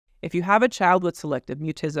If you have a child with selective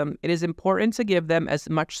mutism, it is important to give them as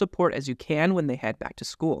much support as you can when they head back to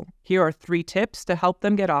school. Here are 3 tips to help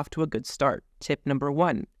them get off to a good start. Tip number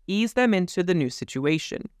 1, ease them into the new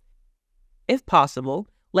situation. If possible,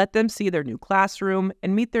 let them see their new classroom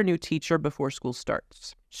and meet their new teacher before school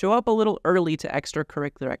starts. Show up a little early to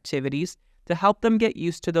extracurricular activities to help them get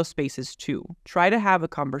used to those spaces too. Try to have a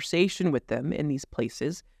conversation with them in these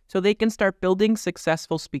places so they can start building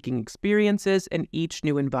successful speaking experiences in each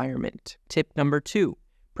new environment. Tip number 2,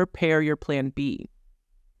 prepare your plan B.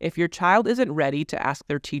 If your child isn't ready to ask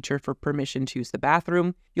their teacher for permission to use the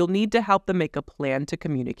bathroom, you'll need to help them make a plan to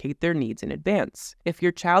communicate their needs in advance. If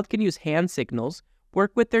your child can use hand signals,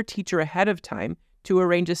 work with their teacher ahead of time to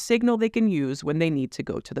arrange a signal they can use when they need to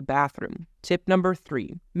go to the bathroom. Tip number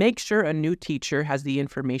 3, make sure a new teacher has the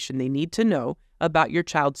information they need to know about your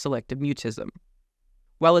child's selective mutism.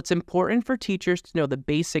 While it's important for teachers to know the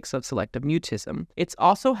basics of selective mutism, it's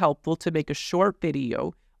also helpful to make a short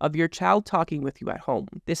video of your child talking with you at home.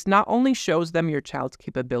 This not only shows them your child's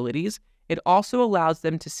capabilities, it also allows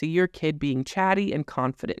them to see your kid being chatty and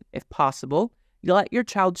confident. If possible, you let your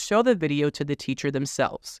child show the video to the teacher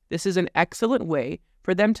themselves. This is an excellent way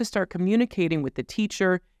for them to start communicating with the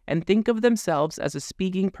teacher and think of themselves as a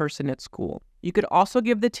speaking person at school. You could also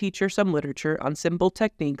give the teacher some literature on simple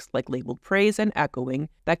techniques like labeled praise and echoing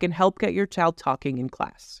that can help get your child talking in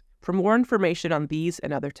class. For more information on these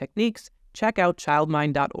and other techniques, check out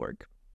childmind.org.